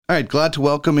All right, glad to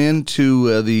welcome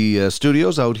into the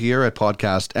studios out here at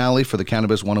Podcast Alley for the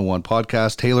Cannabis 101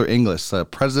 podcast, Taylor Inglis,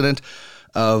 president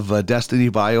of Destiny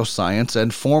Bioscience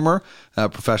and former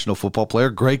professional football player,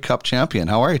 Grey Cup champion.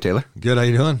 How are you, Taylor? Good. How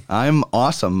you doing? I'm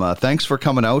awesome. Thanks for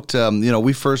coming out.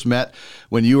 We first met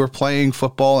when you were playing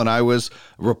football and I was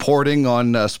reporting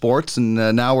on sports, and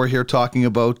now we're here talking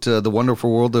about the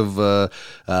wonderful world of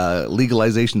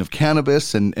legalization of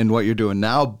cannabis and what you're doing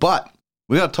now. But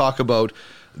we got to talk about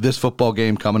this football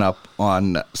game coming up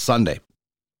on Sunday.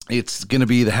 It's going to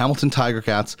be the Hamilton Tiger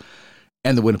Cats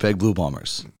and the Winnipeg Blue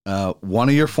Bombers, one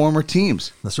of your former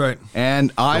teams. That's right.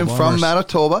 And I'm from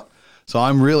Manitoba, so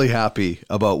I'm really happy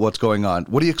about what's going on.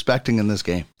 What are you expecting in this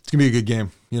game? It's going to be a good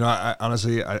game. I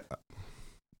honestly,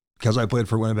 because I played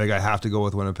for Winnipeg, I have to go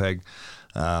with Winnipeg.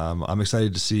 I'm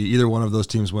excited to see either one of those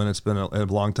teams win. It's been a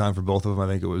long time for both of them. I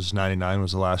think it was 99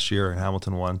 was the last year, and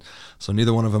Hamilton won. So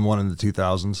neither one of them won in the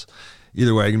 2000s.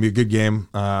 Either way, it's going to be a good game.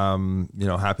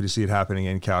 Happy to see it happening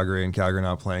in Calgary, and Calgary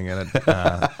not playing in it.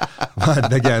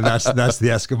 But again, that's the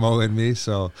Eskimo in me.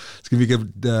 So it's going to be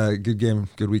a good game,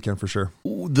 good weekend for sure.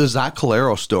 The Zach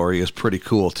Calero story is pretty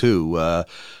cool too.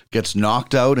 Gets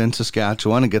knocked out in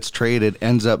Saskatchewan and gets traded,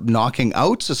 ends up knocking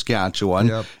out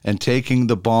Saskatchewan and taking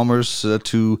the Bombers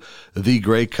to the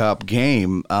Grey Cup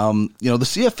game. The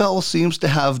CFL seems to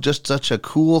have just such a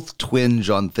cool twinge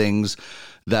on things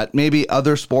that maybe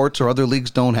other sports or other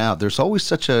leagues don't have. There's always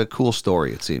such a cool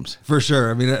story, it seems. For sure.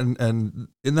 I mean, and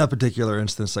in that particular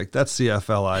instance, like that's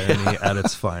CFL irony at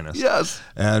its finest. Yes.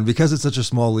 And because it's such a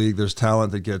small league, there's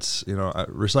talent that gets,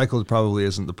 recycled probably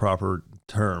isn't the proper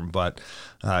term, but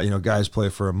guys play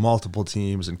for multiple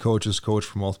teams and coaches coach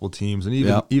for multiple teams,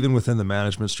 and even within the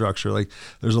management structure, like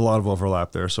there's a lot of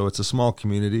overlap there. So it's a small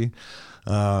community.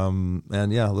 A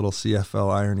little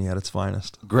CFL irony at its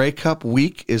finest. Grey Cup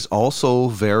week is also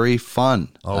very fun.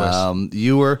 Always.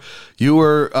 You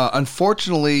were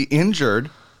unfortunately injured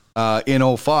in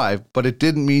 2005, but it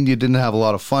didn't mean you didn't have a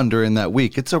lot of fun during that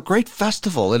week. It's a great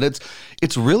festival, and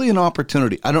it's really an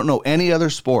opportunity. I don't know any other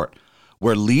sport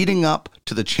where leading up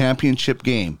to the championship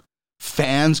game,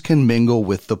 fans can mingle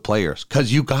with the players,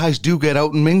 because you guys do get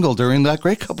out and mingle during that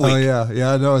Grey Cup week. Oh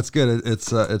yeah, no, it's good. It's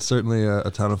certainly a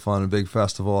ton of fun, a big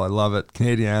festival. I love it.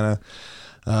 Canadiana,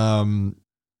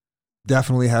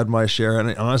 definitely had my share,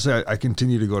 and honestly, I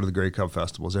continue to go to the Grey Cup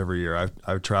festivals every year.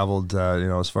 I've traveled,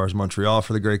 as far as Montreal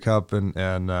for the Grey Cup and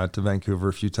to Vancouver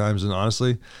a few times, and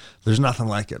honestly, there's nothing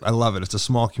like it. I love it. It's a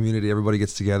small community. Everybody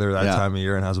gets together that time of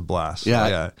year and has a blast.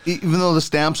 Yeah. Even though the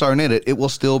Stamps aren't in it, it will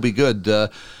still be good.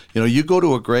 You go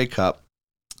to a Grey Cup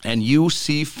and you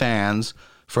see fans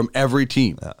from every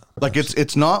team. Yeah, like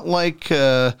it's not like.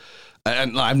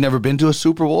 And I've never been to a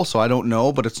Super Bowl, so I don't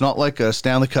know, but it's not like a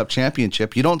Stanley Cup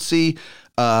championship. You don't see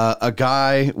a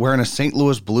guy wearing a St.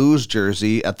 Louis Blues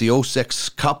jersey at the 2006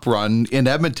 Cup run in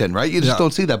Edmonton, right? You just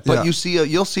don't see that. But you'll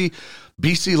see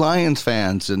BC Lions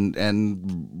fans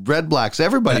and Red Blacks.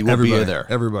 Everybody will be there.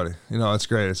 Everybody. It's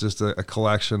great. It's just a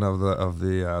collection of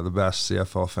the best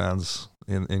CFL fans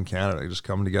in Canada just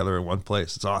coming together in one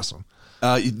place. It's awesome.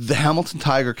 The Hamilton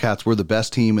Tiger Cats were the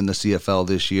best team in the CFL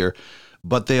this year,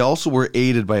 but they also were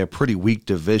aided by a pretty weak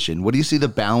division. What do you see the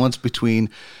balance between,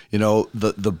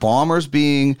 the Bombers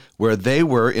being where they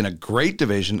were in a great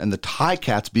division and the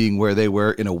Ticats being where they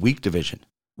were in a weak division?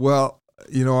 Well,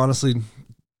 honestly,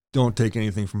 don't take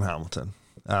anything from Hamilton.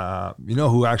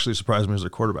 Who actually surprised me as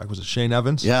their quarterback? Was it Shane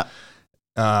Evans? Yeah.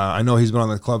 I know he's been on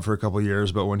the club for a couple of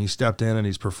years, but when he stepped in and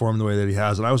he's performed the way that he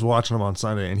has, and I was watching him on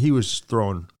Sunday, and he was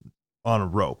thrown on a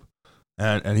rope.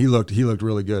 And he looked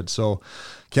really good. So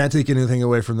can't take anything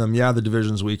away from them. Yeah, the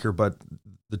division's weaker, but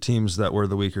the teams that were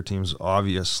the weaker teams,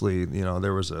 obviously,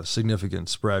 there was a significant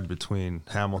spread between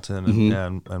Hamilton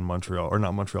and Montreal, or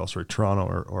not Montreal, sorry, Toronto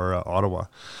or Ottawa.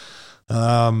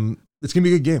 It's going to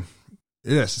be a good game.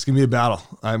 It is. It's going to be a battle.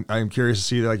 I'm curious to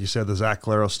see, like you said, the Zach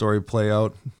Calero story play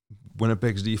out.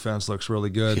 Winnipeg's defense looks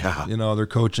really good. Yeah. Their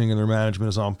coaching and their management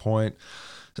is on point.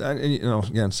 And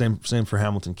again, same for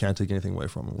Hamilton. Can't take anything away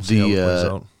from them. We'll see how it plays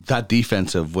out. That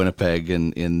defense of Winnipeg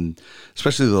in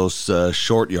especially those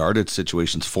short yardage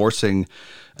situations, forcing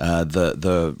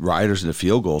the Riders into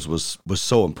field goals was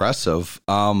so impressive.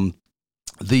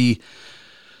 The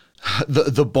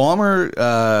Bomber,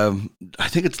 I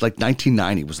think it's like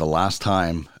 1990 was the last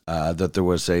time that there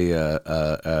was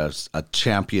a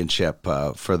championship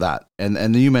for that.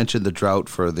 And you mentioned the drought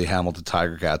for the Hamilton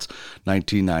Tiger Cats,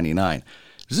 1999.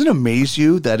 Does it amaze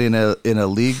you that in a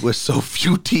league with so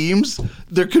few teams,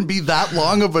 there can be that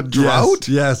long of a drought?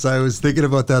 Yes, I was thinking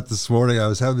about that this morning. I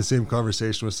was having the same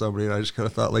conversation with somebody, and I just kind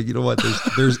of thought, like, you know what?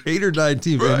 There's 8 or 9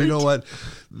 teams, right. And you know what?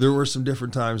 there were some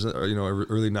different times,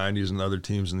 early 90s and other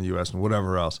teams in the U.S. and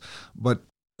whatever else. But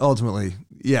ultimately,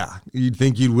 yeah, you'd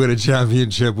think you'd win a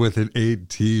championship with an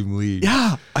 8-team league.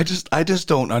 Yeah, I just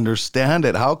don't understand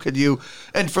it. How could you?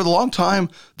 And for the long time,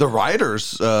 the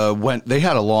Riders they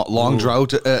had a long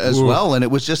drought as well, and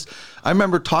it was just. I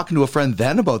remember talking to a friend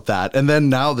then about that, and then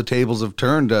now the tables have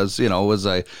turned as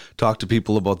I talk to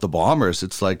people about the Bombers.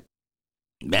 It's like,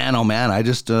 man, oh man, I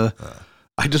just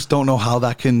don't know how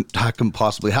that can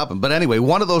possibly happen. But anyway,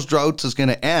 one of those droughts is going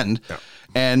to end. Yeah.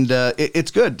 And it's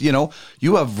good.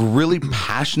 You have really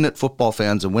passionate football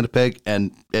fans in Winnipeg,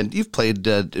 and you've played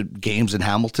games in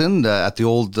Hamilton at the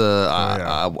old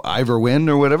Ivor Wynn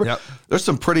or whatever. Yep. There's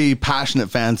some pretty passionate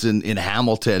fans in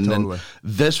Hamilton, totally. And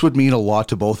this would mean a lot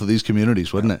to both of these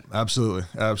communities, wouldn't it? Absolutely.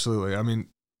 Absolutely. I mean,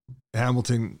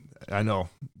 Hamilton, I know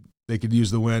they could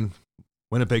use the win.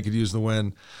 Winnipeg could use the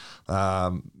win.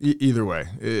 Either way,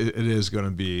 it is going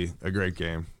to be a great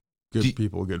game. Good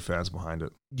people, good fans behind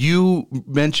it. You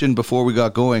mentioned before we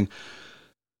got going,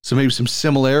 so maybe some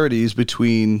similarities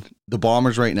between the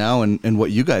Bombers right now and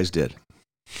what you guys did.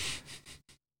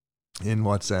 In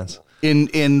what sense?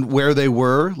 In where they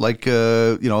were, like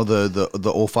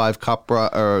the 05 Cup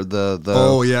or the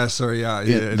oh yeah, sorry, yeah,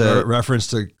 the reference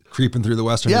to creeping through the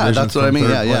Western Division. Yeah, that's what I mean.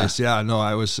 Yeah, no,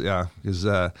 I was because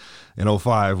in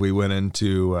 05 we went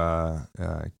into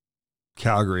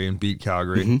Calgary and beat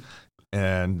Calgary. Mm-hmm.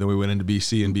 And then we went into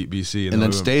BC and beat BC, and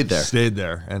then stayed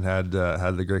there, and had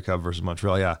the Grey Cup versus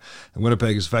Montreal. Yeah, and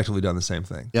Winnipeg has effectively done the same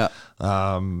thing. Yeah.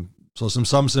 So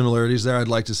some similarities there. I'd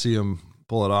like to see them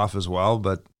pull it off as well,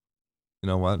 but you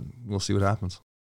know what? We'll see what happens.